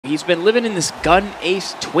He's been living in this gun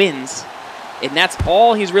ace twins, and that's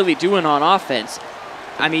all he's really doing on offense.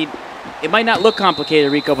 I mean, it might not look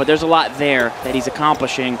complicated, Rico, but there's a lot there that he's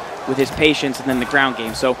accomplishing with his patience and then the ground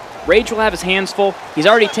game. So Rage will have his hands full. He's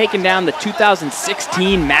already taken down the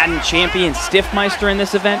 2016 Madden champion Stiffmeister in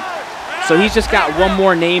this event. So he's just got one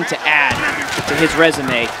more name to add to his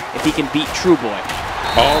resume if he can beat Trueboy.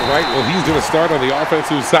 All right, well, he's going to start on the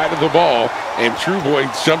offensive side of the ball, and Trueboy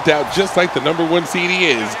jumped out just like the #1 seed he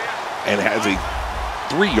is and has a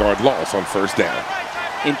 3-yard loss on first down.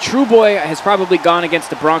 And Trueboy has probably gone against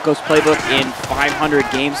the Broncos playbook in 500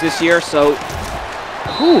 games this year, so,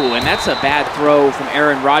 and that's a bad throw from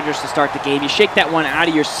Aaron Rodgers to start the game. You shake that one out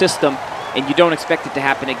of your system, and you don't expect it to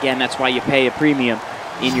happen again. That's why you pay a premium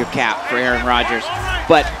in your cap for Aaron Rodgers.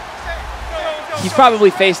 But he's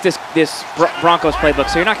probably faced this Broncos playbook,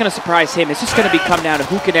 so you're not going to surprise him. It's just going to come down to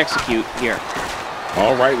who can execute here.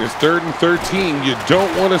 All right, it's 3rd and 13. You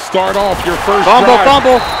don't want to start off your first fumble, drive.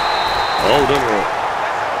 Fumble. Oh,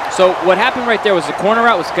 no. So what happened right there was the corner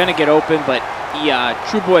route was going to get open, but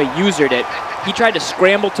Trueboy usered it. He tried to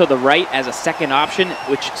scramble to the right as a second option,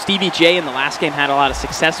 which Stevie J in the last game had a lot of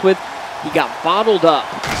success with. He got bottled up,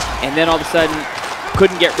 and then all of a sudden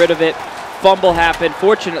couldn't get rid of it. Fumble happened.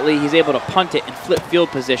 Fortunately, he's able to punt it and flip field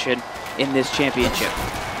position in this championship.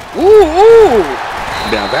 Ooh!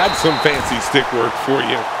 Now that's some fancy stick work for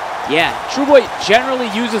you. Yeah, Trueboy generally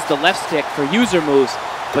uses the left stick for user moves,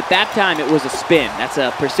 but that time it was a spin. That's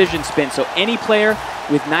a precision spin. So any player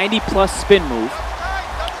with 90+ spin move,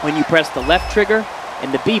 when you press the left trigger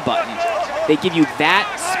and the B button, they give you that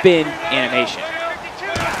spin animation.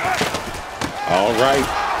 All right,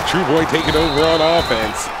 Trueboy taking over on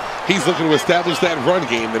offense. He's looking to establish that run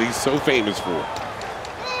game that he's so famous for.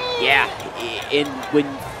 Yeah, and when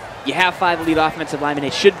you have 5 elite offensive linemen,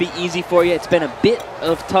 it should be easy for you. It's been a bit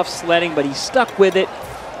of tough sledding, but he's stuck with it,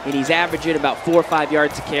 and he's averaging about 4 or 5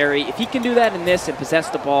 yards to carry. If he can do that in this and possess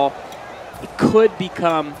the ball, it could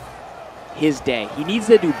become his day. He needs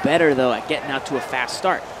to do better, though, at getting out to a fast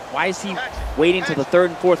start. Why is he waiting till the 3rd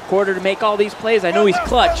and 4th quarter to make all these plays? I know he's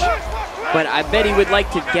clutch, but I bet he would like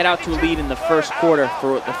to get out to a lead in the 1st quarter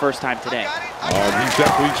for the first time today. Oh, he's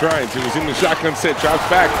definitely trying to. He's in the shotgun set, drops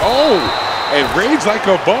back. Oh, and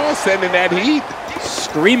Ragelikeaboss sending that heat.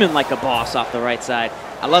 Screaming like a boss off the right side.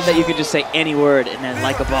 I love that you can just say any word and then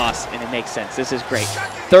like a boss, and it makes sense. This is great.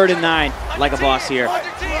 3rd and 9, like a boss here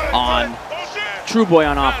on Trueboy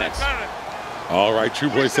on offense. All right,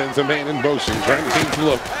 Trueboy sends a man in motion, trying to change the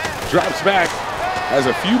look. Drops back, has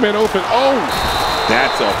a few men open. Oh,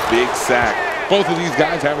 that's a big sack. Both of these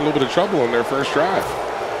guys having a little bit of trouble on their first drive.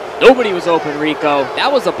 Nobody was open, Rico. That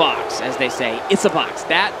was a box, as they say. It's a box.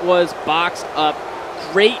 That was box up.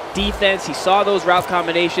 Great defense. He saw those route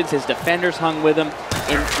combinations. His defenders hung with him.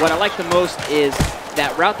 And what I like the most is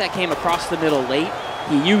that route that came across the middle late,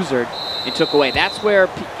 he usered and took away. That's where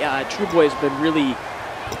Trueboy has been really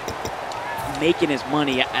making his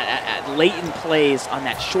money at late in plays on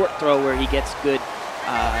that short throw where he gets good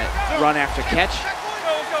run after catch.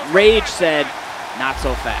 Rage said, not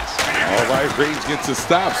so fast. All right, Rage gets a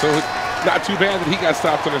stop, so not too bad that he got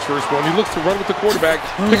stopped on his first one. He looks to run with the quarterback,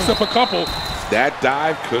 picks up a couple. That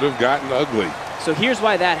dive could have gotten ugly. So here's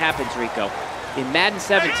why that happens, Rico. In Madden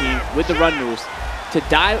 17, with the run moves,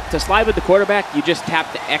 to slide with the quarterback, you just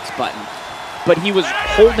tap the X button. But he was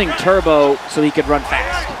holding turbo so he could run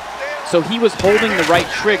fast. So he was holding the right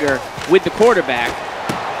trigger with the quarterback,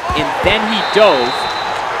 and then he dove,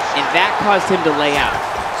 and that caused him to lay out.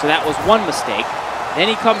 So that was one mistake. Then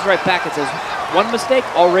he comes right back and says, one mistake,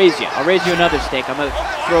 I'll raise you. I'll raise you another mistake. I'm going to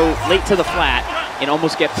throw late to the flat and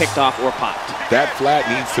almost get picked off or popped. That flat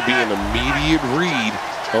needs to be an immediate read,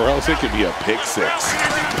 or else it could be a pick 6.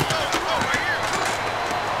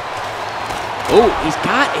 Oh, he's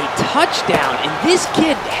got a touchdown, and this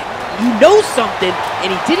kid, he knows something, and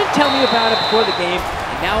he didn't tell me about it before the game,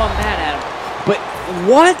 and now I'm mad at him. But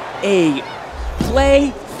what a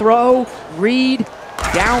play, throw, read,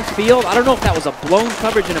 downfield. I don't know if that was a blown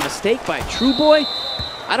coverage and a mistake by Trueboy.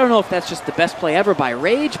 I don't know if that's just the best play ever by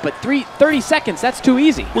Rage, but 30 seconds, that's too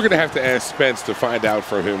easy. We're going to have to ask Spence to find out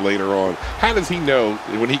from him later on. How does he know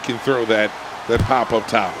when he can throw that pop up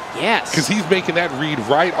top? Yes. Because he's making that read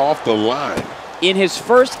right off the line. In his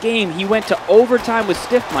first game, he went to overtime with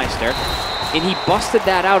Stiffmeister, and he busted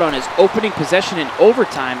that out on his opening possession in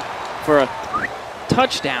overtime for a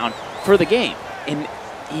touchdown for the game. And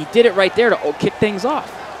he did it right there to kick things off.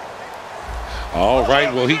 All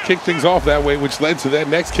right, well, he kicked things off that way, which led to that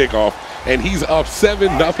next kickoff, and he's up 7-0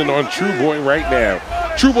 on Trueboy right now.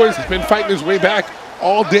 Trueboy's been fighting his way back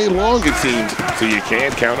all day long, it seems, so you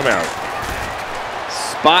can't count him out.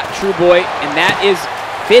 Spot Trueboy, and that is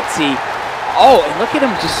Fitzy. Oh, and look at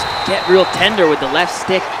him just get real tender with the left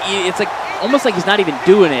stick. It's like almost like he's not even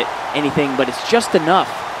doing anything, but it's just enough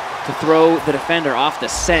to throw the defender off the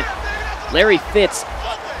scent. Larry Fitz,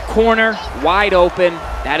 corner, wide open.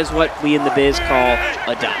 That is what we in the biz call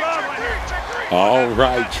a dot. All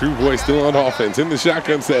right, Trueboy still on offense in the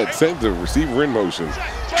shotgun set, sends the receiver in motion,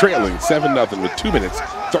 trailing 7-0 with 2 minutes,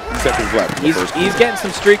 30 seconds left. He's getting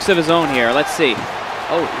some streaks of his own here. Let's see.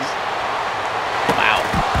 Oh, wow.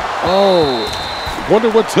 Oh, wonder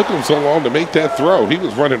what took him so long to make that throw. He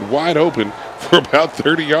was running wide open for about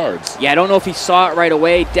 30 yards. Yeah, I don't know if he saw it right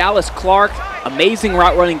away. Dallas Clark, amazing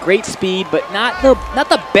route running, great speed, but not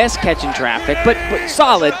the best catch in traffic, but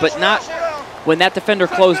solid, but not. When that defender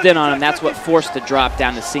closed in on him, that's what forced the drop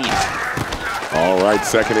down the seam. All right,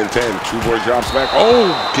 2nd and 10. Trueboy drops back.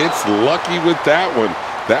 Oh, gets lucky with that one.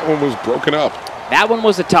 That one was broken up. That one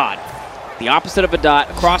was a Todd. The opposite of a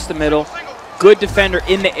dot, across the middle. Good defender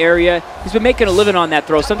in the area. He's been making a living on that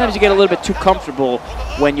throw. Sometimes you get a little bit too comfortable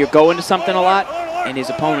when you're going to something a lot, and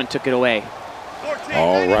his opponent took it away.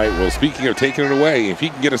 All right, well, speaking of taking it away, if he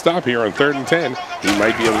can get a stop here on 3rd and 10, he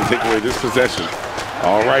might be able to take away this possession.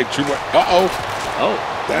 All right, Trueboy.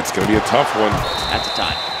 Oh. That's going to be a tough one. That's a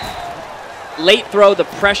tie. Late throw, the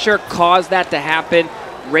pressure caused that to happen.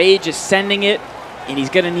 Rage is sending it, and he's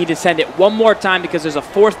going to need to send it one more time because there's a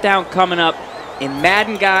 4th down coming up. And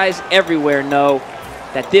Madden guys everywhere know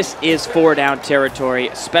that this is 4-down territory,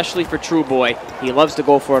 especially for Trueboy. He loves to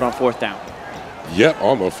go for it on 4th down. Yep,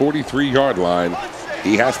 on the 43-yard line.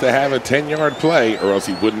 He has to have a 10-yard play or else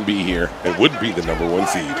he wouldn't be here and wouldn't be the #1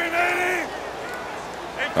 seed.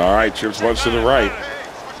 All right, trips bunch to the right.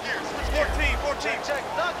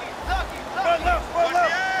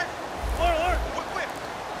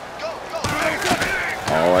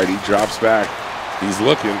 All right, he drops back. He's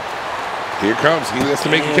looking. Here comes. He has to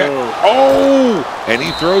make a catch. Oh, and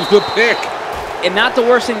he throws the pick. And not the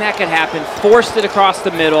worst thing that could happen. Forced it across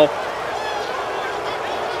the middle.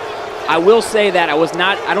 I will say that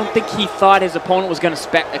I don't think he thought his opponent was going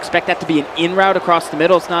to expect that to be an in route across the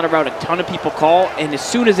middle. It's not a route a ton of people call. And as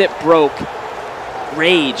soon as it broke,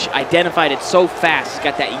 Rage identified it so fast. He's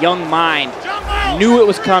got that young mind, knew it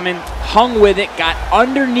was coming, hung with it, got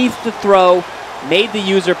underneath the throw, made the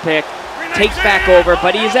user pick, takes back over,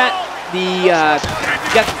 but he's at the,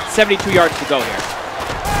 got 72 yards to go here.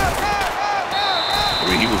 I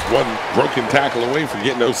mean, he was one broken tackle away from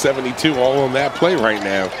getting those 72 all on that play right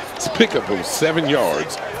now. It's a pickup of 7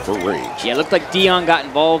 yards for Rage. Yeah, it looked like Dion got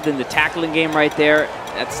involved in the tackling game right there.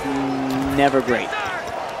 That's never great.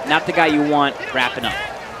 Not the guy you want wrapping up.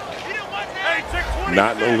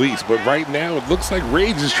 Not in the least, but right now it looks like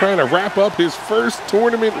Rage is trying to wrap up his first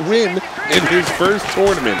tournament win in his first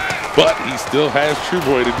tournament, but he still has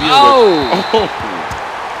Trueboy to deal with.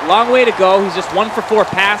 Oh! Long way to go. He's just 1 for 4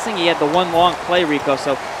 passing. He had the one long play, Rico,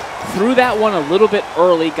 so threw that one a little bit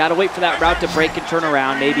early. Got to wait for that route to break and turn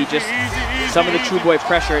around. Maybe just some of the Trueboy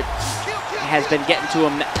pressure has been getting to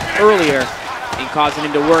him earlier and causing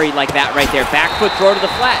him to worry like that right there. Back foot throw to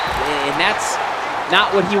the flat, and that's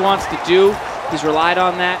not what he wants to do. He's relied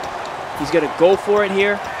on that. He's going to go for it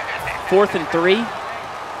here. 4th and 3.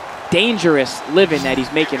 Dangerous living that he's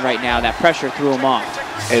making right now. That pressure threw him off.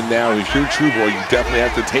 And now if you're Trueboy, you definitely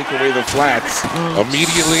have to take away the flats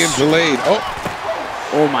immediately and delayed.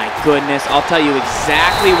 Oh my goodness. I'll tell you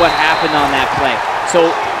exactly what happened on that play. So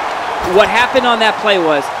what happened on that play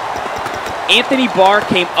was Anthony Barr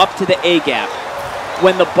came up to the A-gap.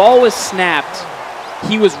 When the ball was snapped,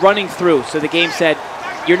 he was running through. So the game said,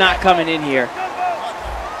 you're not coming in here.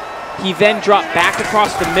 He then dropped back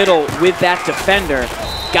across the middle with that defender,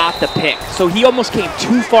 got the pick. So he almost came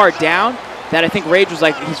too far down that I think Rage was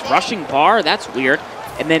like, he's rushing Barr? That's weird.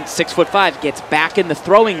 And then 6'5" gets back in the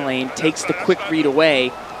throwing lane, takes the quick read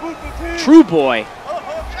away. Trueboy,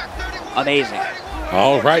 amazing.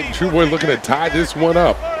 All right, Trueboy looking to tie this one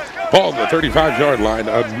up. Ball on the 35-yard line,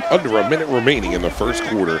 under a minute remaining in the first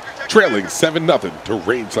quarter, trailing 7-0 to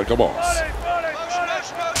Ragelikeaboss.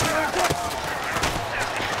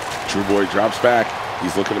 Trueboy drops back.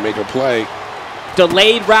 He's looking to make a play.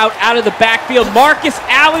 Delayed route out of the backfield. Marcus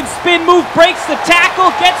Allen spin move, breaks the tackle,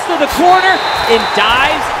 gets to the corner, and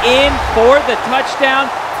dives in for the touchdown.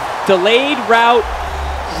 Delayed route,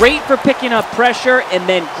 great for picking up pressure, and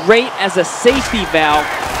then great as a safety valve.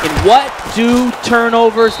 And what do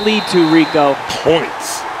turnovers lead to, Rico?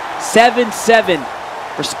 Points. 7-7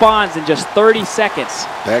 responds in just 30 seconds.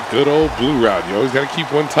 That good old blue route. You always got to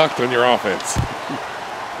keep one tucked on your offense.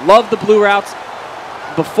 Love the blue routes.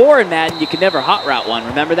 Before in Madden, you could never hot route one.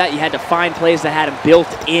 Remember that? You had to find plays that had them built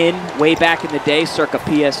in way back in the day, circa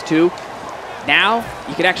PS2. Now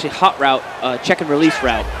you can actually hot route, check and release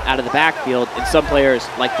route out of the backfield, and some players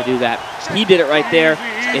like to do that. He did it right there,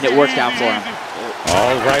 and it worked out for him.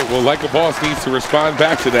 All right, well, Like-a-Boss needs to respond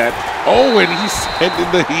back to that. Oh, and he's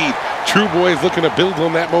sending the heat. Trueboy is looking to build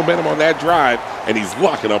on that momentum on that drive, and he's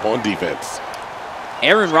locking up on defense.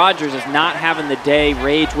 Aaron Rodgers is not having the day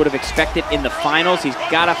Rage would have expected in the finals. He's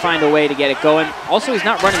got to find a way to get it going. Also, he's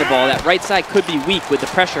not running the ball. That right side could be weak with the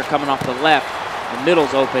pressure coming off the left. The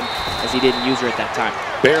middle's open as he didn't use her at that time.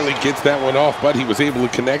 Barely gets that one off, but he was able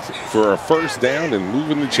to connect for a first down and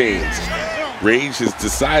moving the chains. Rage has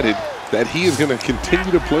decided that he is going to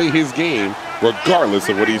continue to play his game regardless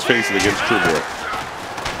of what he's facing against Trueboy.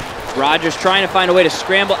 Rodgers trying to find a way to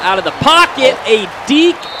scramble out of the pocket. A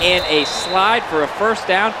deke and a slide for a first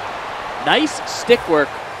down. Nice stick work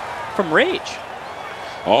from Rage.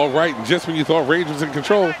 All right, and just when you thought Rage was in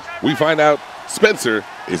control, we find out Spencer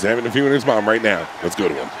is having a few with his mom right now. Let's go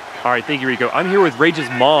to him. All right, thank you, Rico. I'm here with Rage's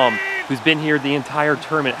mom, who's been here the entire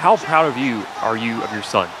tournament. How proud of you are you of your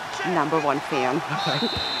son? #1 fan.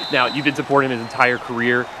 Now, you've been supporting him his entire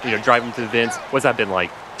career, driving him to events. What's that been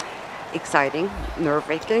like? Exciting,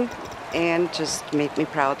 nerve-wracking, and just made me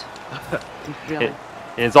proud. Really. And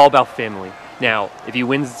it's all about family. Now, if he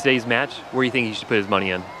wins today's match, where do you think he should put his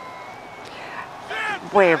money in?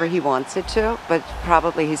 Wherever he wants it to, but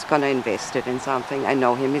probably he's going to invest it in something. I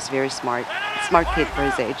know him, he's very smart. Smart kid for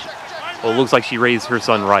his age. Well, it looks like she raised her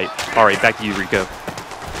son right. All right, back to you, Rico.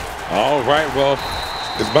 All right, well,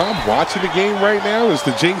 is Mom watching the game right now? Is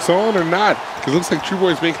the jinx on or not? Because it looks like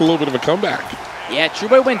Trueboy's making a little bit of a comeback. Yeah,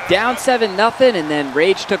 Trueboy went down 7-0, and then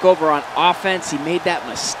Rage took over on offense. He made that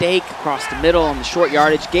mistake across the middle on the short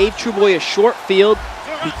yardage, gave Trueboy a short field.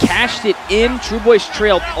 He cashed it in. Trueboy's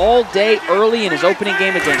trailed all day early in his opening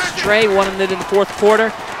game against Trey, won it in the fourth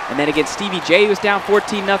quarter. And then against Stevie J, he was down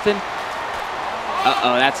 14-0.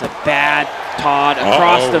 Uh-oh, that's a bad Todd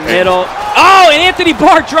across the middle. Oh, and Anthony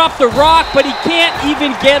Barr dropped the rock, but he can't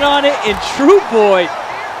even get on it. And Trueboy,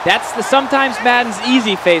 that's the sometimes Madden's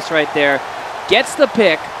easy face right there. Gets the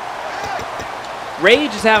pick.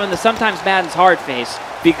 Rage is having the sometimes Madden's hard face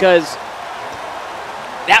because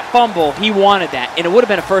that fumble, he wanted that. And it would have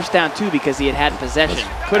been a first down, too, because he had possession.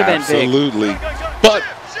 Could have been big. Absolutely. But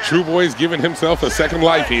Trueboy's giving himself a second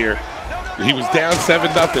life here. He was down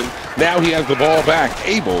 7-0. Now he has the ball back,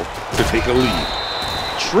 able to take a lead.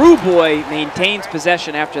 Trueboy maintains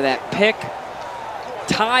possession after that pick.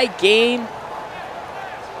 Tie game.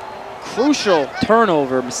 Crucial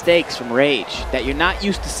turnover mistakes from Rage that you're not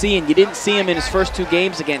used to seeing. You didn't see him in his first 2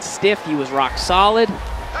 games against Stiff. He was rock solid,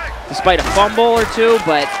 despite a fumble or 2,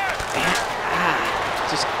 but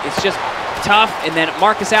it's just tough. And then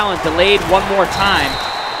Marcus Allen delayed one more time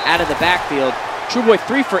out of the backfield. Trueboy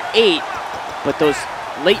 3 for 8, but those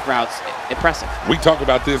late routes, impressive. We talk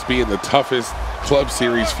about this being the toughest club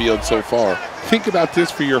series field so far. Think about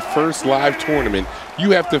this for your first live tournament.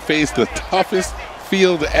 You have to face the toughest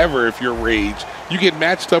field ever if you're Rage. You get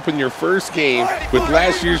matched up in your first game with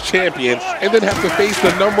last year's champion and then have to face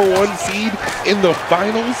the #1 seed in the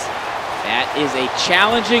finals. That is a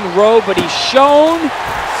challenging road, but he's shown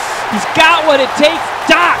he's got what it takes.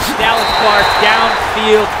 Doc Dallas Clark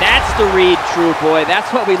downfield. That's the read, Trueboy.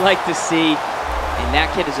 That's what we like to see. And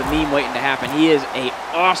that kid is a meme waiting to happen. He is an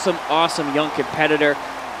awesome, awesome young competitor.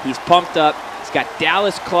 He's pumped up. He's got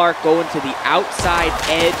Dallas Clark going to the outside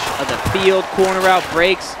edge of the field. Corner route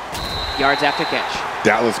breaks. Yards after catch.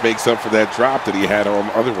 Dallas makes up for that drop that he had on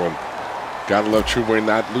the other one. Gotta love Trueboy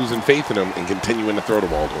not losing faith in him and continuing to throw the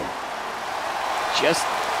ball to him. Just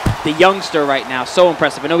the youngster right now, so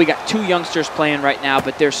impressive. I know we got 2 youngsters playing right now,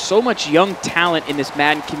 but there's so much young talent in this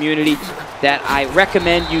Madden community that I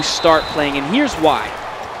recommend you start playing. And here's why.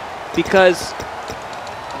 Because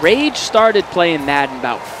Rage started playing Madden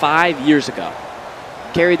about 5 years ago.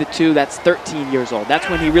 Carry the 2, that's 13 years old. That's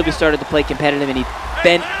when he really started to play competitive and he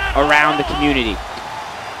bent around the community.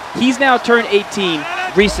 He's now turned 18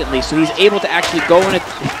 recently, so he's able to actually go and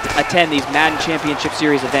attend these Madden Championship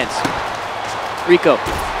Series events. Rico,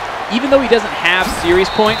 even though he doesn't have series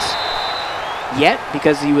points yet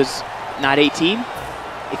because he was not 18,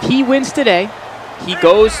 if he wins today, he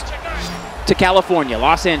goes to California,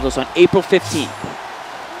 Los Angeles on April 15th.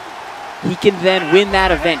 He can then win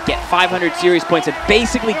that event, get 500 series points, and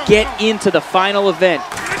basically get into the final event,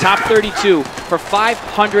 top 32, for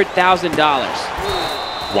 $500,000.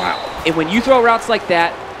 Wow. And when you throw routes like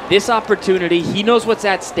that, this opportunity, he knows what's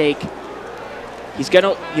at stake. He's going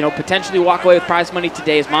to, potentially walk away with prize money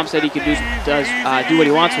today. His mom said he could do what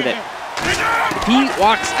he wants with it. If he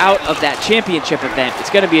walks out of that championship event,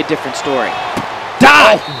 it's going to be a different story.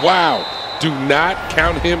 Oh, wow. Do not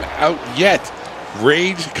count him out yet.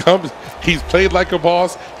 Rage comes, he's played like a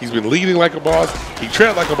boss, he's been leading like a boss, he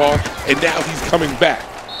trailed like a boss, and now he's coming back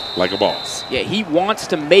like a boss. Yeah, he wants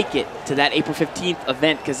to make it to that April 15th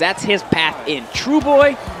event because that's his path in.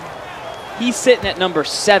 Trueboy, he's sitting at number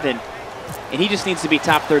 7, and he just needs to be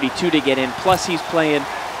top 32 to get in. Plus, he's playing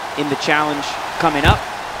in the challenge coming up.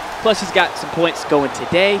 Plus, he's got some points going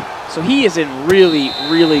today. So he is in really,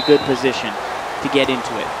 really good position to get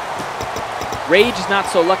into it. Rage is not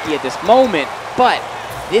so lucky at this moment, but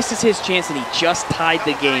this is his chance, and he just tied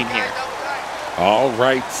the game here. All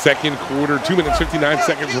right, second quarter, 2 minutes, 59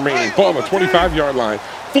 seconds remaining. Ball on the 25-yard line,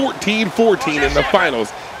 14-14 in the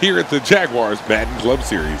finals here at the Jaguars Madden Club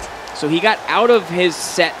Series. So he got out of his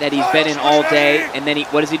set that he's been in all day, and then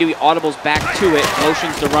what does he do? He audibles back to it,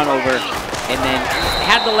 motions the run over, and then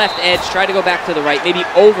had the left edge, tried to go back to the right, maybe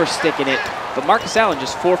oversticking it. But Marcus Allen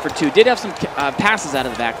just 4 for 2. Did have some passes out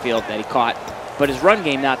of the backfield that he caught, but his run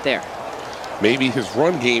game not there. Maybe his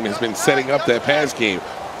run game has been setting up that pass game.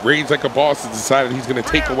 Rage like a boss has decided he's going to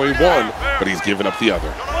take away one, but he's given up the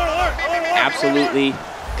other. Absolutely.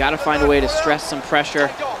 Got to find a way to stress some pressure.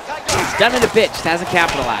 He's done it a bit, just hasn't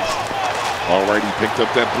capitalized. All right, he picked up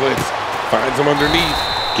that blitz, finds him underneath,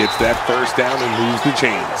 gets that first down and moves the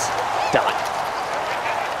chains. Dot.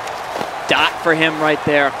 Dot for him right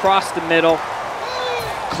there, across the middle.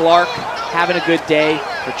 Clark having a good day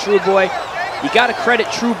for Trueboy. You got to credit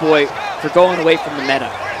Trueboy for going away from the meta,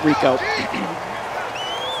 Rico.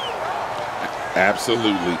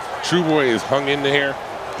 Absolutely. Trueboy is hung in there.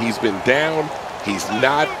 He's been down. He's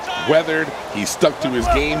not weathered. He's stuck to his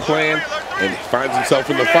game plan, and he finds himself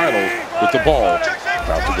in the finals with the ball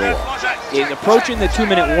about to go up. He's approaching the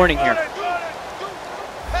 2-minute warning here.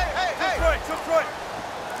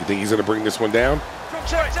 You think he's going to bring this one down?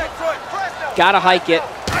 Got to hike it.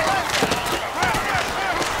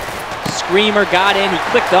 Screamer got in. He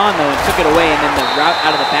clicked on, though, and took it away, and then the route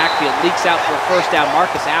out of the backfield leaks out for a first down.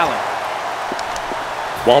 Marcus Allen.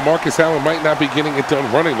 While Marcus Allen might not be getting it done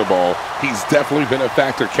running the ball, he's definitely been a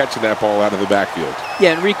factor catching that ball out of the backfield.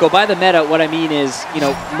 Yeah, and Rico, by the meta, what I mean is, you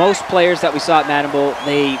know, most players that we saw at Madden Bowl,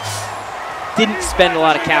 they didn't spend a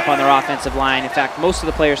lot of cap on their offensive line. In fact, most of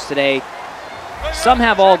the players today, some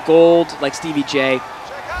have all gold, like Stevie J.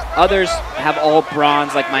 Others have all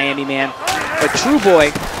bronze, like Miami Man. But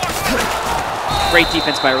Trueboy, great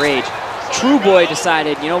defense by Rage. Trueboy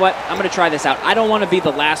decided, you know what, I'm going to try this out. I don't want to be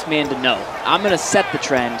the last man to know. I'm going to set the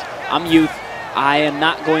trend. I'm youth. I am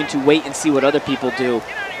not going to wait and see what other people do.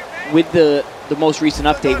 With the most recent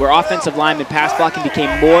update, where offensive lineman pass blocking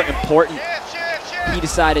became more important, he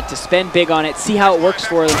decided to spend big on it, see how it works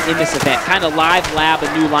for him in this event. Kind of live lab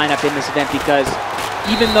a new lineup in this event, because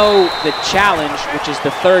even though the challenge, which is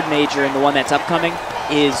the third major and the one that's upcoming,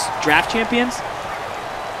 is draft champions,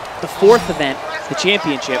 the fourth event, the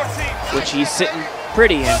championship, which he's sitting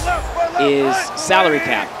pretty in, is salary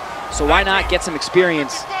cap. So why not get some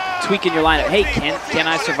experience tweaking your lineup? Hey, can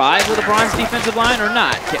I survive with a bronze defensive line or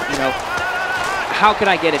not? You know, how can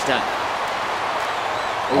I get it done?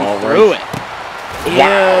 Oh, he threw it.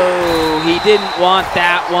 Wow. Ew, he didn't want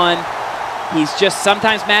that one. He's just,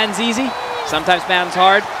 sometimes Madden's easy, sometimes Madden's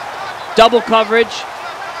hard. Double coverage.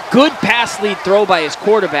 Good pass lead throw by his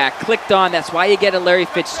quarterback. Clicked on, that's why you get a Larry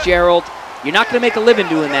Fitzgerald. You're not going to make a living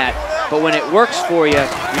doing that, but when it works for you,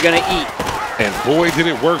 you're going to eat. And boy, did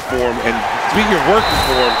it work for him. And speaking of working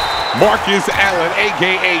for him, Marcus Allen,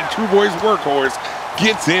 a.k.a. Trueboy's workhorse,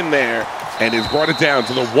 gets in there and has brought it down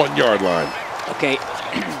to the 1-yard line. Okay,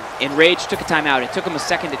 and Rage took a timeout. It took him a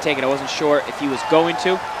second to take it. I wasn't sure if he was going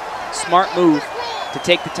to. Smart move to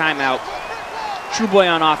take the timeout. Trueboy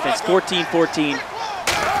on offense, 14-14,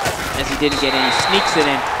 as he didn't get in. He sneaks it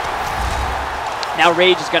in. Now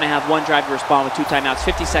Rage is going to have one drive to respond with 2 timeouts.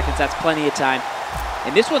 50 seconds, that's plenty of time.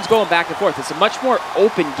 And this one's going back and forth. It's a much more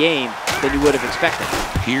open game than you would have expected.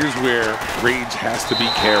 Here's where Rage has to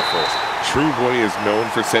be careful. Trueboy is known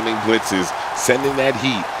for sending blitzes, sending that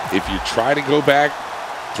heat. If you try to go back,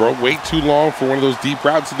 wait too long for one of those deep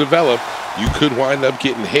routes to develop, you could wind up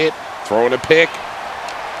getting hit, throwing a pick,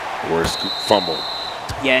 or a fumble.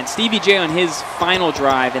 Yeah, and Stevie J on his final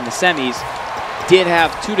drive in the semis did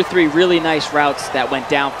have 2 to 3 really nice routes that went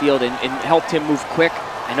downfield and helped him move quick.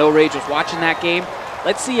 I know Rage was watching that game.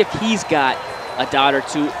 Let's see if he's got a dot or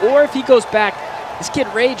two, or if he goes back. This kid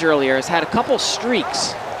Rage earlier has had a couple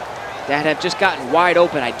streaks that have just gotten wide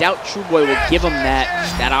open. I doubt Trueboy will give him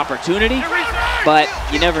that opportunity, but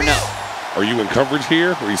you never know. Are you in coverage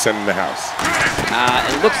here, or are you sending the house?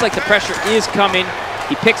 It looks like the pressure is coming.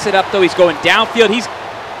 He picks it up, though. He's going downfield. He's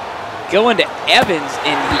going to Evans,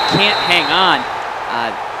 and he can't hang on.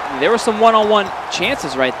 There were some one-on-one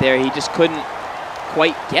chances right there. He just couldn't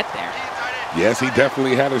quite get there. Yes, he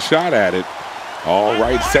definitely had a shot at it. All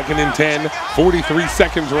right, 2nd and 10, 43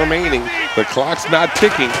 seconds remaining. The clock's not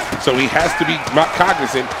ticking, so he has to be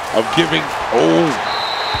cognizant of giving. Oh,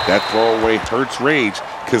 that throwaway hurts Rage,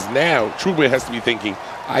 because now Trueboy has to be thinking,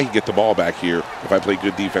 I can get the ball back here if I play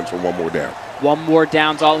good defense for one more down. One more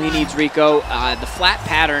down's all he needs, Rico. The flat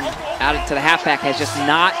pattern out into the halfback has just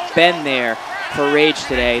not been there for Rage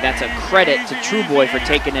today. That's a credit to Trueboy for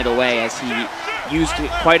taking it away, as he used it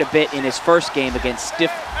quite a bit in his first game against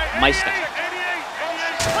Stiff Meister.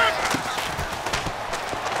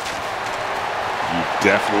 You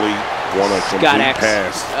definitely want a complete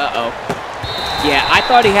pass. Uh-oh. Yeah, I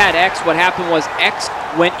thought he had X. What happened was X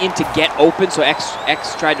went in to get open, so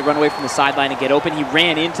X tried to run away from the sideline and get open. He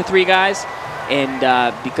ran into 3 guys, and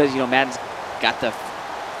because, you know, Madden's got the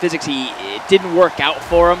physics, it didn't work out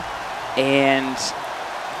for him, and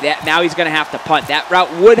now he's going to have to punt. That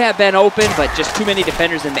route would have been open, but just too many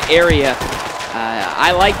defenders in the area.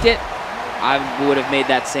 I liked it. I would have made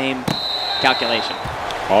that same calculation.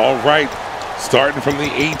 All right, starting from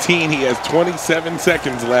the 18, he has 27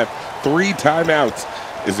 seconds left. 3 timeouts.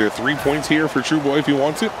 Is there 3 points here for Trueboy if he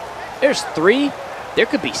wants it? There's 3. There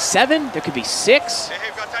could be 7. There could be 6.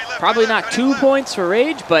 Probably not 2 points for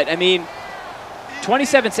Rage, but I mean,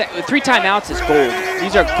 27 seconds, 3 timeouts is gold.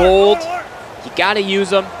 These are gold. You got to use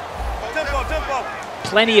them.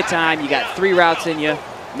 Plenty of time. You got 3 routes in you.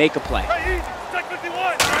 Make a play.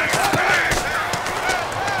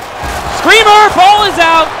 Screamer! Ball is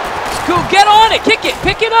out. Get on it. Kick it.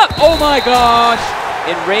 Pick it up. Oh my gosh.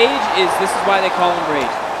 And Rage this is why they call him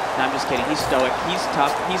Rage. No, I'm just kidding. He's stoic. He's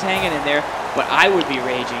tough. He's hanging in there. But I would be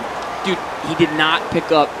raging. Dude, he did not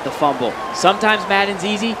pick up the fumble. Sometimes Madden's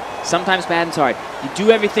easy. Sometimes Madden's hard. You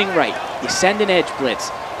do everything right. You send an edge blitz.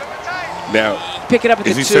 Now, you pick it up at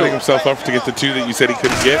the 2. Is he setting himself up to get the 2 that you said he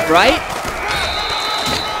couldn't get? Right?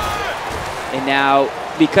 And now,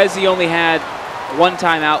 because he only had 1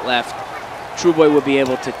 timeout left, Trueboy would be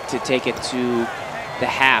able to take it to the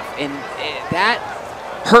half. And that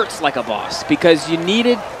hurts like a boss, because you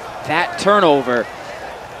needed that turnover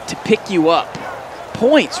to pick you up.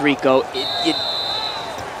 Points, Rico.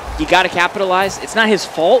 You got to capitalize. It's not his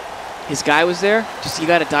fault. His guy was there. Just you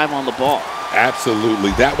got to dive on the ball.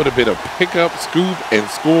 Absolutely. That would have been a pickup, scoop, and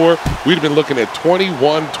score. We'd have been looking at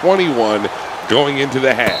 21-21 going into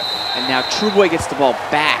the half. And now Trueboy gets the ball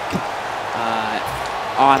back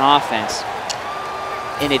on offense.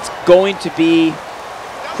 And it's going to be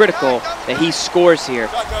critical that he scores here.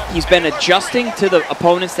 He's been adjusting to the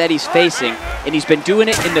opponents that he's facing, and he's been doing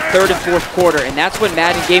it in the 3rd and 4th quarter, and that's when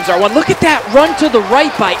Madden games are won. Look at that run to the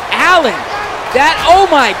right by Allen. That, oh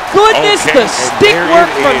my goodness, okay, the stick work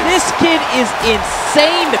from this kid is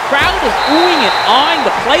insane. The crowd is oohing and awing.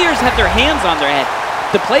 The players have their hands on their head.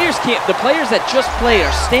 The players that just play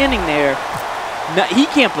are standing there. No, he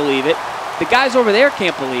can't believe it. The guys over there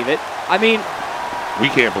can't believe it. I mean, we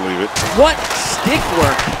can't believe it. What stick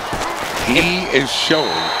work. He is showing.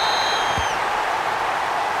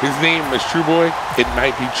 His name is Trueboy. It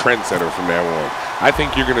might be trendsetter from now on. I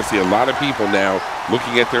think you're going to see a lot of people now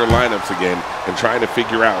looking at their lineups again and trying to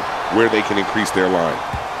figure out where they can increase their line.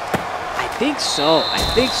 I think so.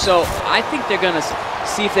 I think they're going to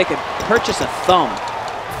see if they can purchase a thumb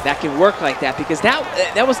that can work like that, because that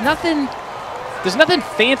was nothing. There's nothing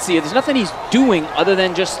fancy. There's nothing he's doing other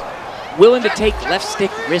than just willing to take left stick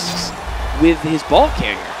risks with his ball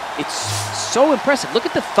carrier. It's so impressive. Look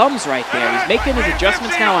at the thumbs right there. He's making his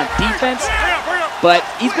adjustments now on defense, but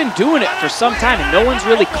he's been doing it for some time, and no one's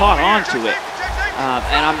really caught on to it.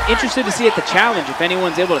 And I'm interested to see at the challenge if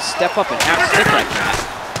anyone's able to step up and have a stick like that.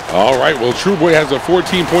 All right, well, Trueboy has a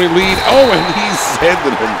 14-point lead. Oh, and he's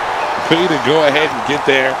sending him. Way to go ahead and get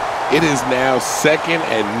there. It is now 2nd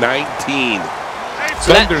and 19.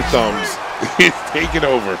 So Thunder Thumbs is taking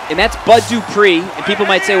over. And that's Bud Dupree. And people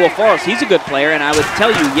might say, well, Forrest, he's a good player. And I would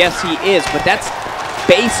tell you, yes, he is. But that's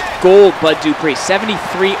base gold Bud Dupree,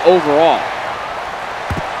 73 overall.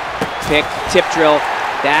 Pick, tip drill.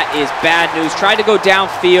 That is bad news. Tried to go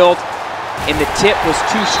downfield, and the tip was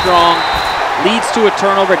too strong. Leads to a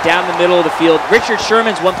turnover down the middle of the field. Richard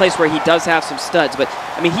Sherman's one place where he does have some studs. But,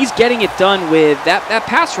 I mean, he's getting it done with that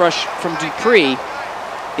pass rush from Dupree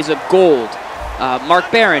is a gold.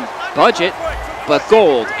 Mark Barron, budget, but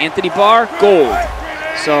gold. Anthony Barr, gold.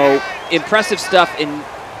 So impressive stuff. And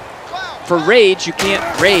for Rage, you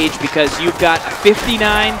can't rage because you've got a 59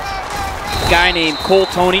 guy named Cole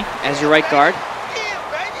Toney as your right guard.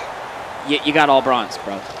 You got all bronze,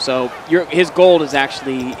 bro. So his gold is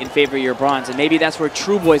actually in favor of your bronze, and maybe that's where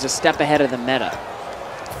Trueboy's a step ahead of the meta.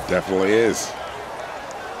 Definitely is.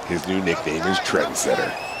 His new nickname is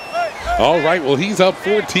Trendsetter. All right, well, he's up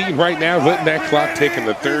 14 right now, letting that clock tick in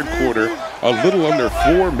the third quarter. A little under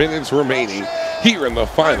 4 minutes remaining here in the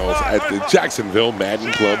finals at the Jacksonville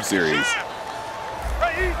Madden Club Series.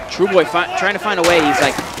 Trueboy trying to find a way. He's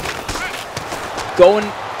like going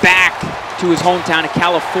back to his hometown of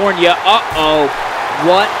California. Uh-oh,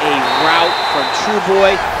 what a route from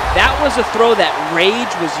Trueboy. That was a throw that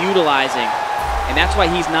Rage was utilizing, and that's why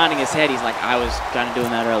he's nodding his head. He's like, I was kind of doing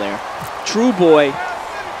that earlier. Trueboy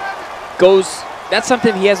goes, that's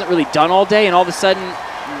something he hasn't really done all day, and all of a sudden,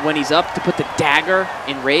 when he's up to put the dagger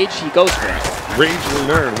in Rage, he goes for it. Rage will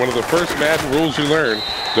learn. One of the first Madden rules you learn,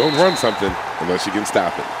 don't run something unless you can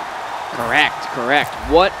stop it. Correct, correct.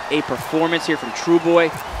 What a performance here from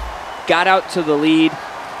Trueboy. Got out to the lead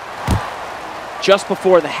just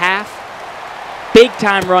before the half. Big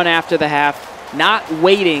time run after the half. Not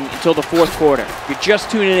waiting until the fourth quarter. If you're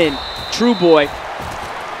just tuning in, Trueboy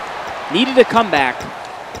needed a comeback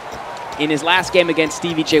in his last game against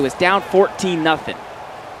Stevie J. Was down 14-0.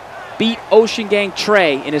 Beat Ocean Gang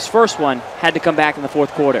Trey in his first one. Had to come back in the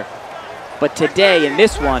fourth quarter. But today, in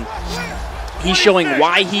this one, he's showing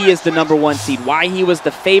why he is the #1 seed, why he was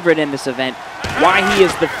the favorite in this event, why he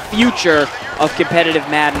is the future of competitive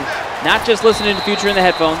Madden. Not just listening to Future in the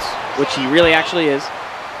headphones, which he really actually is,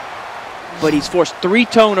 but he's forced 3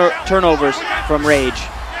 turnovers from Rage,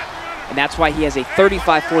 and that's why he has a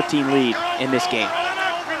 35-14 lead in this game.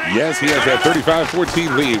 Yes, he has that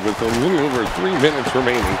 35-14 lead with a little over 3 minutes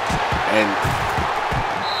remaining, and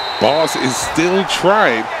Boss is still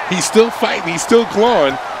trying. He's still fighting. He's still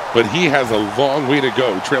clawing. But he has a long way to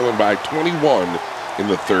go, trailing by 21 in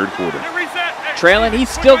the third quarter. Trailing, he's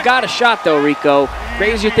still got a shot though, Rico.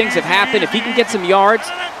 Crazier things have happened. If he can get some yards,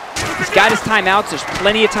 he's got his timeouts. There's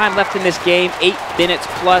plenty of time left in this game, 8 minutes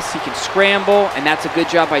plus. He can scramble, and that's a good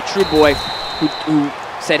job by Trueboy, who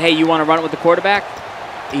said, hey, you want to run it with the quarterback?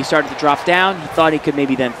 He started to drop down. He thought he could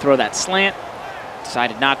maybe then throw that slant.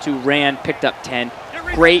 Decided not to, ran, picked up 10.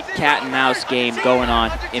 Great cat and mouse game going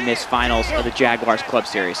on in this finals of the Jaguars Club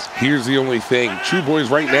Series. Here's the only thing. Trueboy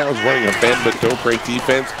right now is running a bend but don't break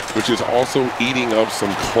defense, which is also eating up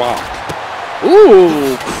some clock.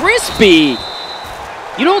 Ooh, crispy.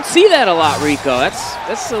 You don't see that a lot, Rico.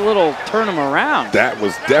 That's a little turn him around. That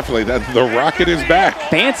was definitely, the rocket is back.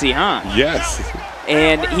 Fancy, huh? Yes.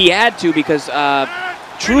 And he had to because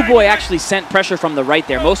Trueboy actually sent pressure from the right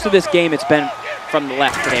there. Most of this game it's been from the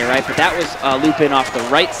left today, right? But that was loop in off the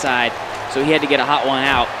right side, so he had to get a hot one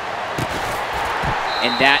out.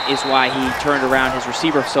 And that is why he turned around his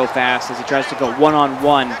receiver so fast as he tries to go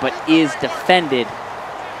one-on-one, but is defended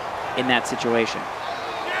in that situation.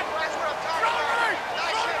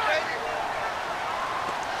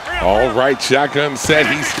 All right, shotgun set.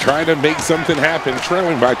 He's trying to make something happen,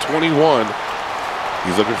 trailing by 21.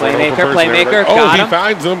 He's looking for an open person. Playmaker, oh, got he him.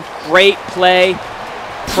 finds him. Great play.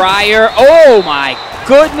 Pryor, oh my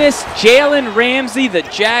goodness, Jalen Ramsey, the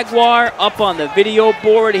Jaguar, up on the video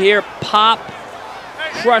board here. Pop,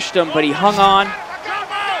 crushed him, but he hung on.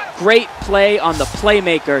 Great play on the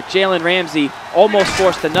playmaker. Jalen Ramsey almost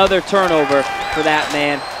forced another turnover for that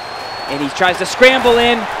man. And he tries to scramble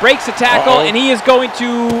in, breaks a tackle, and he is going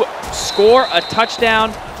to score a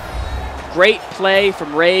touchdown. Great play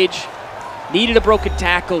from Rage. Needed a broken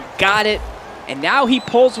tackle, got it, and now he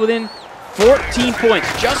pulls within 14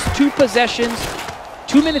 points, just 2 possessions.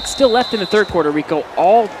 2 minutes still left in the third quarter, Rico,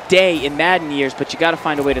 all day in Madden years, but you got to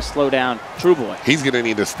find a way to slow down Trueboy. He's going to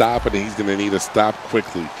need to stop, and he's going to need to stop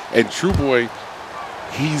quickly. And Trueboy,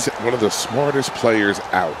 he's one of the smartest players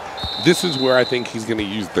out. This is where I think he's going to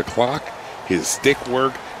use the clock, his stick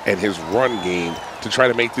work, and his run game to try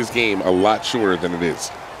to make this game a lot shorter than it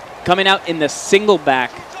is. Coming out in the single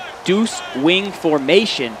back deuce wing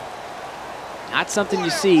formation. Not something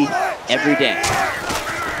you see every day.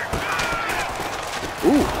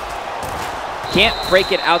 Ooh. Can't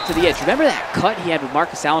break it out to the edge. Remember that cut he had with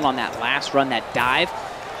Marcus Allen on that last run, that dive?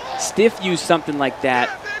 Stiff used something like that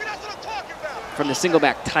from the single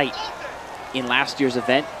back tight in last year's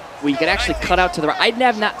event, where you could actually cut out to the right. I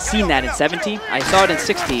have not seen that in 17. I saw it in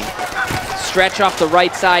 16. Stretch off the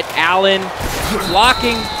right side. Allen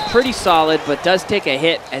blocking pretty solid, but does take a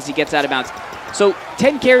hit as he gets out of bounds. So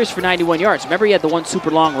 10 carries for 91 yards. Remember he had the one super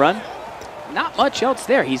long run? Not much else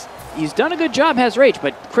there. He's done a good job, has Rage,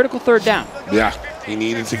 but critical third down. Yeah, he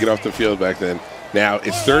needed to get off the field back then. Now,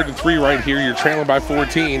 it's 3rd and 3 right here. You're trailing by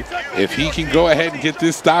 14. If he can go ahead and get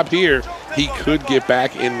this stop here, he could get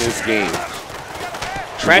back in this game.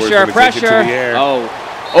 Pressure, pressure. Oh,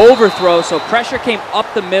 overthrow. So pressure came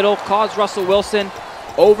up the middle, caused Russell Wilson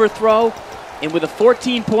overthrow. And with a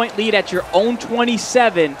 14-point lead at your own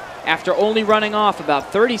 27, after only running off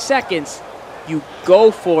about 30 seconds, you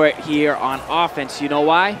go for it here on offense. You know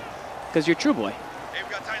why? Because you're Trueboy.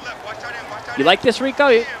 You like this,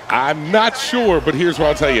 Rico? I'm not sure, but here's what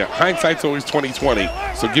I'll tell you. Hindsight's always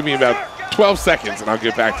 20/20, so give me about 12 seconds, and I'll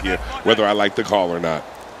get back to you whether I like the call or not.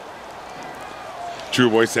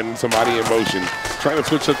 Trueboy sending somebody in motion, trying to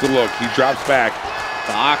switch up the look. He drops back.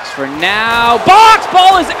 Box for now. Box!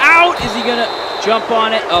 Ball is out. Is he going to jump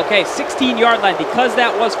on it? Okay, 16-yard line. Because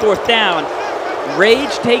that was 4th down,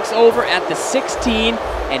 Rage takes over at the 16,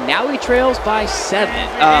 and now he trails by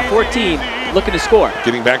 14, looking to score.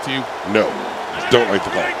 Getting back to you? No. Don't like the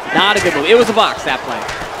call. Not a good move. It was a box, that play.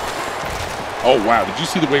 Oh, wow. Did you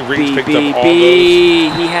see the way Rage picked up all those?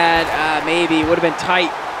 He had maybe, would have been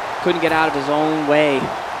tight. Couldn't get out of his own way.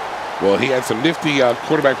 Well, he had some nifty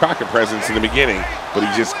quarterback pocket presence in the beginning, but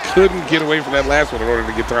he just couldn't get away from that last one in order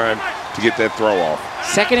to get time to get that throw off.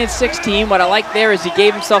 2nd and 16. What I like there is he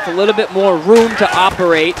gave himself a little bit more room to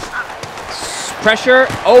operate. Pressure,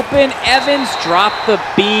 open. Evans dropped the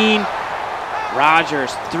bean.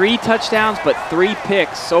 Rodgers, 3 touchdowns, but 3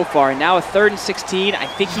 picks so far. And now a 3rd and 16. I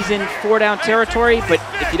think he's in 4-down territory, but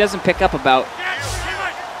if he doesn't pick up about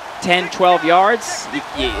 10, 12 yards,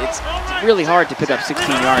 it's really hard to pick up 16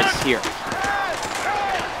 yards here.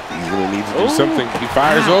 He's going to need to do something. He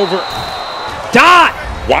fires over. Dot!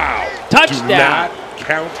 Wow. Touchdown. Do not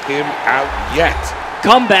count him out yet.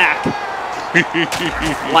 Come back.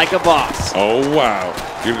 Like a boss. Oh, wow.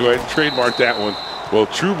 You're going to go ahead and trademark that one. Well,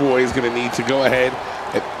 Trueboy is going to need to go ahead.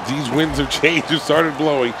 These winds of change have started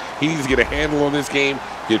blowing. He needs to get a handle on this game,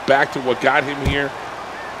 get back to what got him here,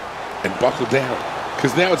 and buckle down.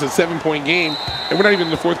 Because now it's a 7-point game, and we're not even in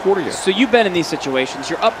the 4th quarter yet. So you've been in these situations.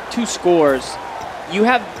 You're up 2 scores. You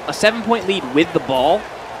have a 7-point lead with the ball,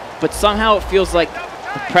 but somehow it feels like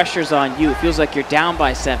the pressure's on you. It feels like you're down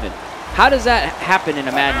by 7. How does that happen in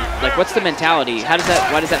a Madden? Like, what's the mentality? Why does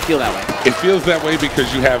that feel that way? It feels that way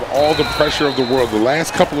because you have all the pressure of the world. The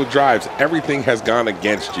last couple of drives, everything has gone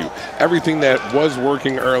against you. Everything that was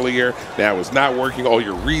working earlier now is not working. All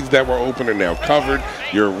your reads that were open are now covered.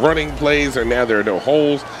 Your running plays are now, there are no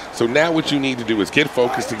holes. So now what you need to do is get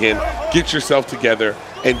focused again, get yourself together,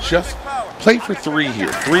 and just play for 3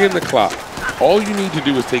 here. 3 in the clock. All you need to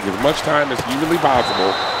do is take as much time as humanly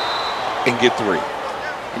possible and get 3.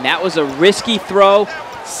 And that was a risky throw.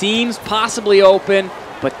 Seems possibly open,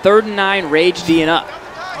 but 3rd and 9, Rage D'ing up.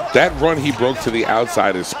 That run he broke to the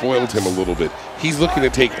outside has spoiled him a little bit. He's looking to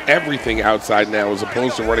take everything outside now as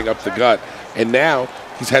opposed to running up the gut. And now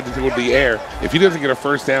he's had to do it in the air. If he doesn't get a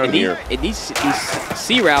 1st down here. In these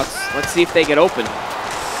C routes, let's see if they get open.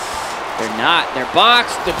 They're not. They're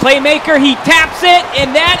boxed. The playmaker, he taps it,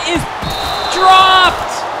 and that is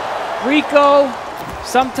dropped. Rico,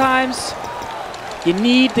 sometimes you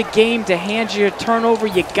need the game to hand you a turnover.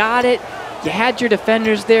 You got it. You had your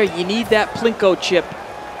defenders there. You need that Plinko chip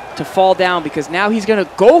to fall down because now he's going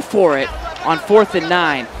to go for it on 4th and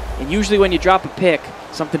 9. And usually when you drop a pick,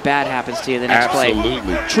 something bad happens to you the next play.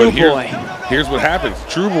 Absolutely. Trueboy. Here's what happens.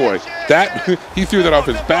 Trueboy, he threw that off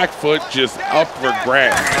his back foot just up for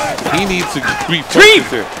grabs. He needs to be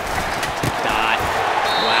focused here. Dot.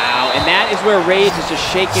 Wow. And that is where Rage is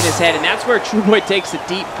just shaking his head. And that's where Trueboy takes a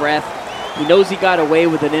deep breath. He knows he got away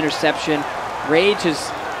with an interception. Rage has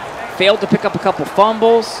failed to pick up a couple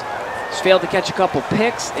fumbles. He's failed to catch a couple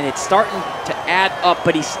picks, and it's starting to add up.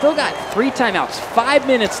 But he's still got 3 timeouts, 5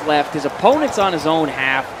 minutes left. His opponent's on his own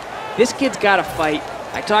half. This kid's got to fight.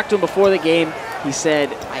 I talked to him before the game. He said,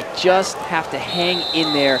 I just have to hang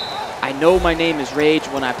in there. I know my name is Rage.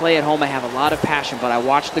 When I play at home, I have a lot of passion, but I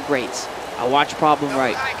watch the greats. I watch Problem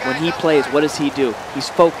Right. When he plays, what does he do? He's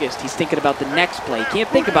focused. He's thinking about the next play. He can't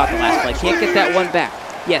think about the last play. Can't get that one back.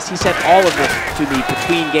 Yes, he said all of this to me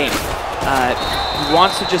between games. He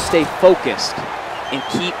wants to just stay focused and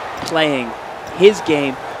keep playing his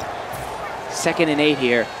game. 2nd and 8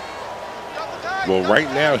 here. Well, right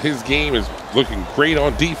now his game is looking great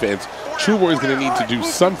on defense. Trueboy is going to need to do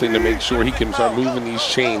something to make sure he can start moving these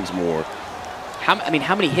chains more. How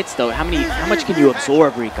many hits though? How much can you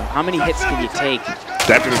absorb, Rico? How many hits can you take?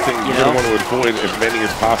 That's the thing. You're going to want to avoid as many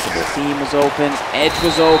as possible. Seam was open. Edge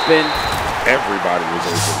was open. Everybody was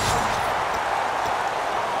open.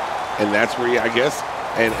 And that's where, I guess,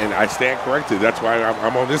 and I stand corrected. That's why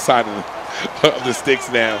I'm on this side of the sticks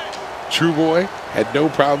now. Trueboy had no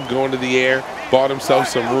problem going to the air, bought himself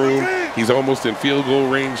some room. He's almost in field goal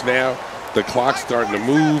range now. The clock's starting to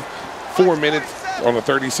move. 4 minutes on the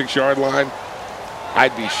 36-yard line.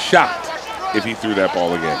 I'd be shocked if he threw that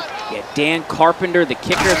ball again. Yeah, Dan Carpenter, the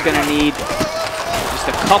kicker, is going to need just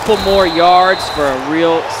a couple more yards for a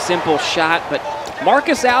real simple shot. But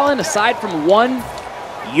Marcus Allen, aside from one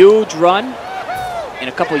huge run, in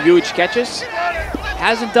a couple huge catches.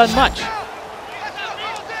 Hasn't done much.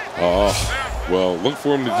 Oh, well, look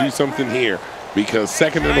for him to do something here because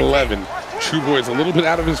 2nd and 11, Trueboy is a little bit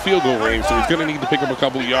out of his field goal range, so he's going to need to pick up a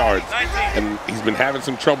couple yards, and he's been having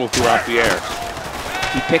some trouble throughout the air.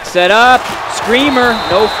 He picks it up. Screamer,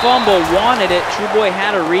 no fumble, wanted it. Trueboy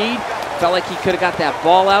had a read. Felt like he could have got that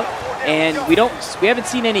ball out. And we haven't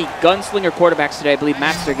seen any gunslinger quarterbacks today. I believe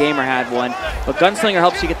Master Gamer had one. But gunslinger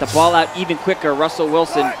helps you get the ball out even quicker. Russell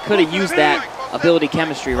Wilson could have used that ability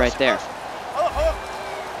chemistry right there.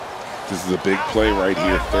 This is a big play right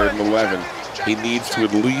here, 3rd and 11. He needs to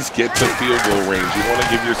at least get to field goal range. You want to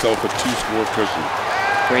give yourself a 2-score cushion.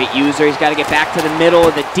 Great user. He's got to get back to the middle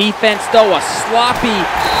of the defense, though. A sloppy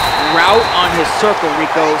route on his circle,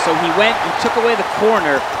 Rico. So he took away the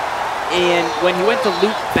corner. And when he went to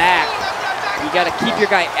loop back, you got to keep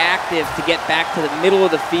your guy active to get back to the middle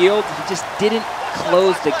of the field. He just didn't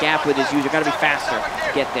close the gap with his user. Got to be faster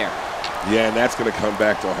to get there. Yeah, and that's going to come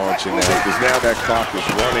back to haunt you now because now that clock is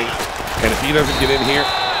running. And if he doesn't get in here,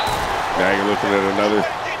 now you're looking at another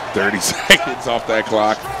 30 seconds off that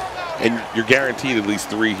clock. And you're guaranteed at least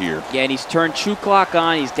 3 here. Yeah, and he's turned true clock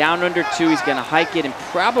on. He's down under 2. He's going to hike it and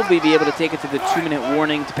probably be able to take it to the 2-minute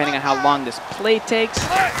warning, depending on how long this play takes.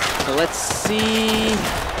 So let's see if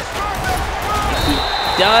he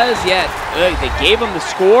does. Yeah, they gave him the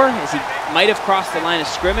score as he might have crossed the line of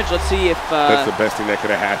scrimmage. Let's see if... that's the best thing that could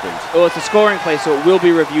have happened. Well, it's a scoring play, so it will be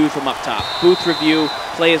reviewed from up top. Booth review,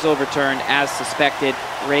 play is overturned as suspected.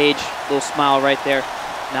 Rage, little smile right there.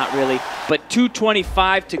 Not really. But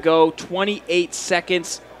 2:25 to go, 28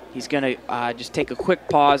 seconds. He's going to just take a quick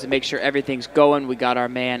pause and make sure everything's going. We got our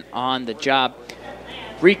man on the job.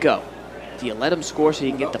 Rico, do you let him score so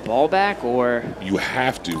you can get the ball back, or? You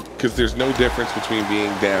have to, because there's no difference between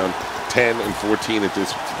being down 10 and 14 at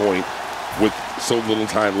this point with so little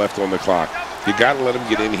time left on the clock. You got to let him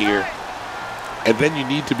get in here, and then you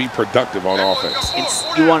need to be productive on offense.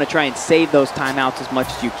 You want to try and save those timeouts as much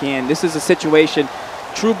as you can. This is a situation.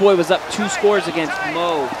 Trueboy was up 2 scores against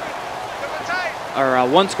Mo, or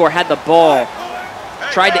 1 score, had the ball,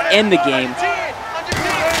 tried to end the game,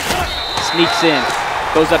 sneaks in,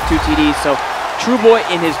 goes up 2 TDs. So Trueboy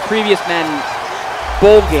in his previous Madden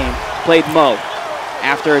bowl game played Mo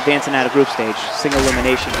after advancing out of group stage, single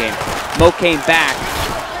elimination game. Mo came back,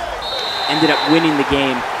 ended up winning the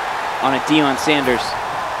game on a Deion Sanders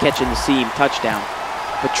catching the seam touchdown.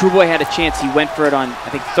 But Trueboy had a chance. He went for it on, I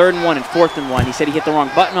think, 3rd and 1 and 4th and 1. He said he hit the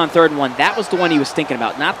wrong button on 3rd and 1. That was the one he was thinking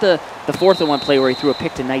about, not the 4th and 1 play where he threw a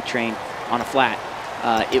pick to Night Train on a flat.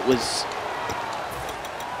 It was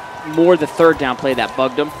more the 3rd down play that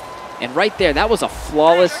bugged him. And right there, that was a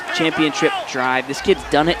flawless championship drive. This kid's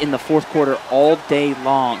done it in the 4th quarter all day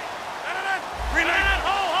long.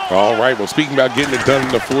 All right, well, speaking about getting it done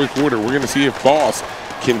in the 4th quarter, we're going to see if Boss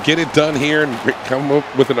can get it done here and come up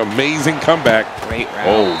with an amazing comeback. Great route.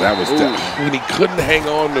 Oh, that was when he couldn't hang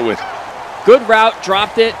on to it. Good route,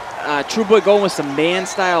 dropped it. Trueboy going with some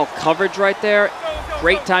man-style coverage right there.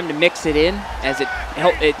 Great time to mix it in, as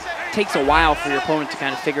it takes a while for your opponent to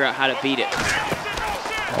kind of figure out how to beat it.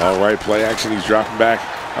 All right, play action. He's dropping back.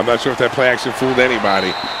 I'm not sure if that play action fooled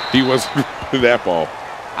anybody. He wasn't that ball.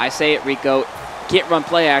 I say it, Rico. Can't run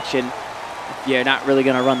play action. You're not really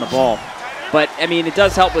going to run the ball. But, I mean, it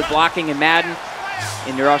does help with blocking in Madden,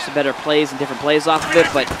 and there are some better plays and different plays off of it,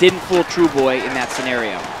 but didn't fool Trueboy in that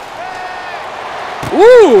scenario.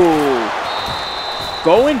 Ooh!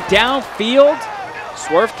 Going downfield,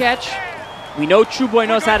 swerve catch. We know Trueboy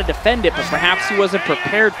knows how to defend it, but perhaps he wasn't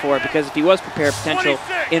prepared for it, because if he was prepared, potential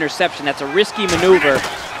interception. That's a risky maneuver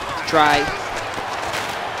to try.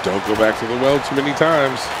 Don't go back to the well too many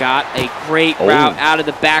times. Got a great route out of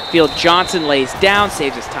the backfield. Johnson lays down,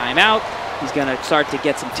 saves his timeout. He's going to start to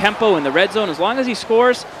get some tempo in the red zone. As long as he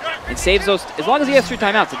scores and saves those, as long as he has 3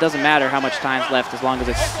 timeouts, it doesn't matter how much time's left as long as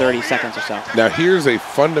it's 30 seconds or so. Now here's a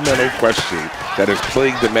fundamental question that has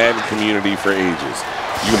plagued the Madden community for ages.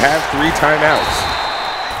 You have 3 timeouts.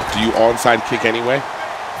 Do you onside kick anyway?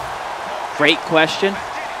 Great question.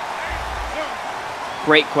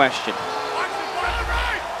 Great question.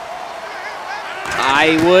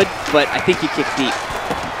 I would, but I think you kick deep.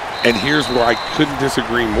 And here's where I couldn't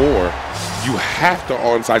disagree more. You have to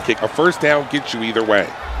onside kick. A first down gets you either way.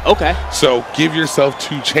 Okay. So give yourself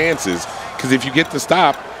 2 chances, because if you get the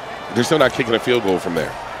stop, they're still not kicking a field goal from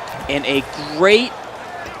there. And a great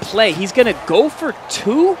play. He's going to go for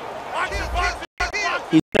 2.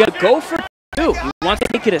 He's going to go for 2. He wants to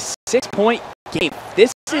make it a 6-point game.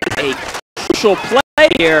 This is a crucial play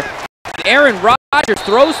here. Aaron Rodgers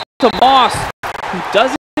throws to Moss, who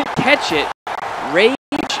doesn't catch it. Rage,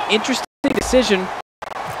 interesting decision.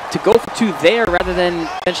 to go for 2 there rather than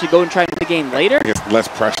eventually go and try to win the game later. I guess less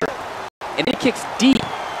pressure. And he kicks deep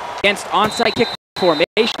against onside kick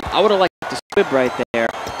formation. I would have liked to squib right there.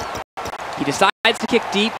 He decides to kick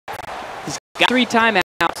deep. He's got 3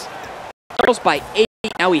 timeouts. Trails by 8.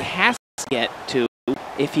 Now he has to get 2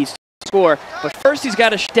 if he's to score. But first he's got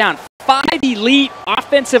to shut down 5 elite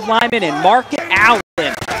offensive linemen and Marcus Allen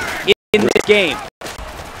in this game.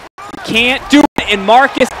 Can't do it, and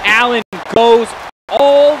Marcus Allen goes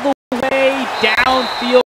all the way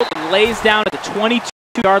downfield and lays down at the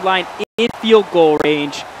 22-yard line in field goal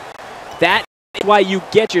range. That is why you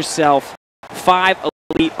get yourself 5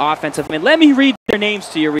 elite offensive men. Let me read their names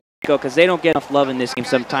to you, Rico, because they don't get enough love in this game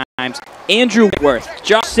sometimes. Andrew Whitworth,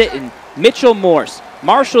 Josh Sitton, Mitchell Morse,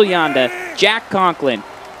 Marshall Yonda, Jack Conklin.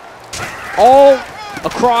 All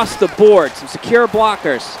across the board, some secure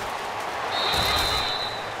blockers.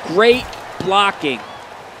 Great blocking.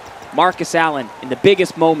 Marcus Allen, in the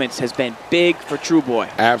biggest moments, has been big for Trueboy.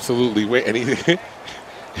 Absolutely. Wait, and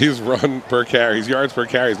his run per carry, his yards per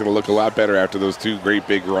carry is going to look a lot better after those 2 great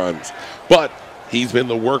big runs. But he's been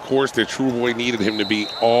the workhorse that Trueboy needed him to be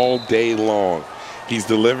all day long. He's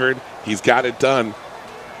delivered. He's got it done.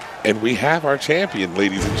 And we have our champion,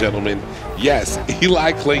 ladies and gentlemen. Yes,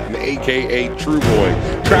 Eli Clayton, a.k.a.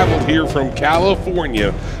 Trueboy, traveled here from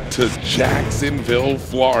California to Jacksonville,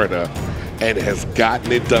 Florida, and has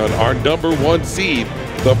gotten it done. Our #1 seed,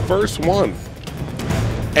 the first one.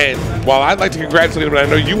 And while I'd like to congratulate him, and I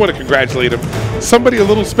know you want to congratulate him, somebody a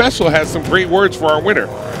little special has some great words for our winner.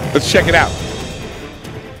 Let's check it out.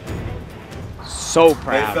 So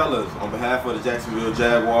proud. Hey fellas, on behalf of the Jacksonville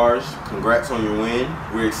Jaguars, congrats on your win.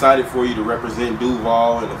 We're excited for you to represent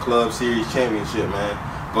Duval in the Club Series Championship,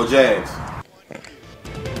 man. Go Jags.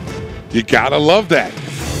 You gotta love that.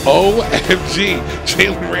 OMG.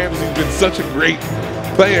 Jalen Ramsey's been such a great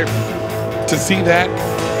player. To see that,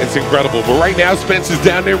 it's incredible. But right now, Spence is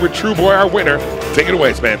down there with Trueboy, our winner. Take it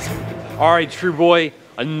away, Spence. All right, Trueboy,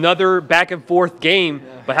 another back and forth game,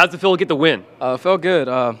 but how's it feel to get the win? Felt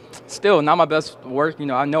good. Still not my best work. You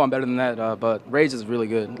know, I know I'm better than that, but Rage is really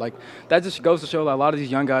good. Like, that just goes to show that a lot of these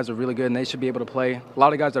young guys are really good, and they should be able to play. A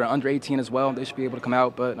lot of guys that are under 18 as well, they should be able to come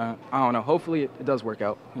out, but I don't know. Hopefully it does work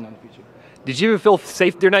out, in the future. Did you ever feel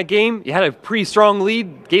safe during that game? You had a pretty strong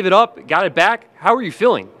lead, gave it up, got it back. How were you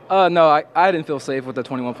feeling? No, I didn't feel safe with the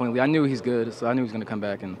 21-point lead. I knew he's good, so I knew he was going to come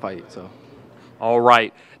back and fight. So. All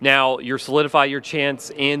right. Now, you're solidifying your chance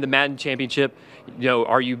in the Madden Championship. You know,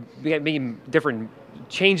 are you making different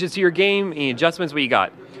changes to your game? Any adjustments? What you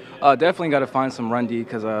got? Definitely got to find some run D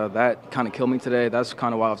because that kind of killed me today. That's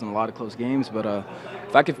kind of why I was in a lot of close games. But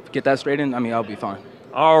if I could get that straight in, I mean, I'll be fine.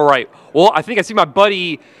 All right. Well, I think I see my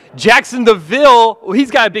buddy Jackson DeVille. Well,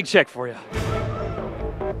 he's got a big check for you.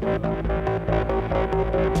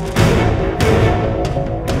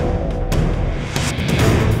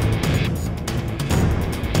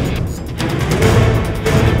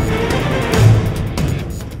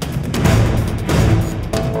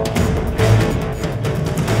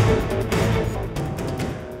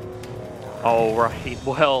 All right.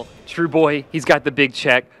 Well, Trueboy, he's got the big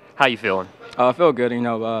check. How you feeling? I feel good. You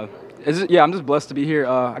know, I'm just blessed to be here.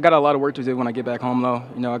 I got a lot of work to do when I get back home, though.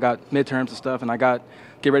 You know, I got midterms and stuff, and I got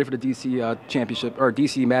get ready for the DC championship or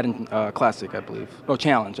DC Madden Classic, I believe. Oh,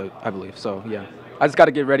 challenge, I believe. So yeah, I just got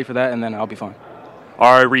to get ready for that, and then I'll be fine.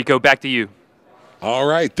 All right, Rico, back to you. All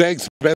right, thanks, Ben.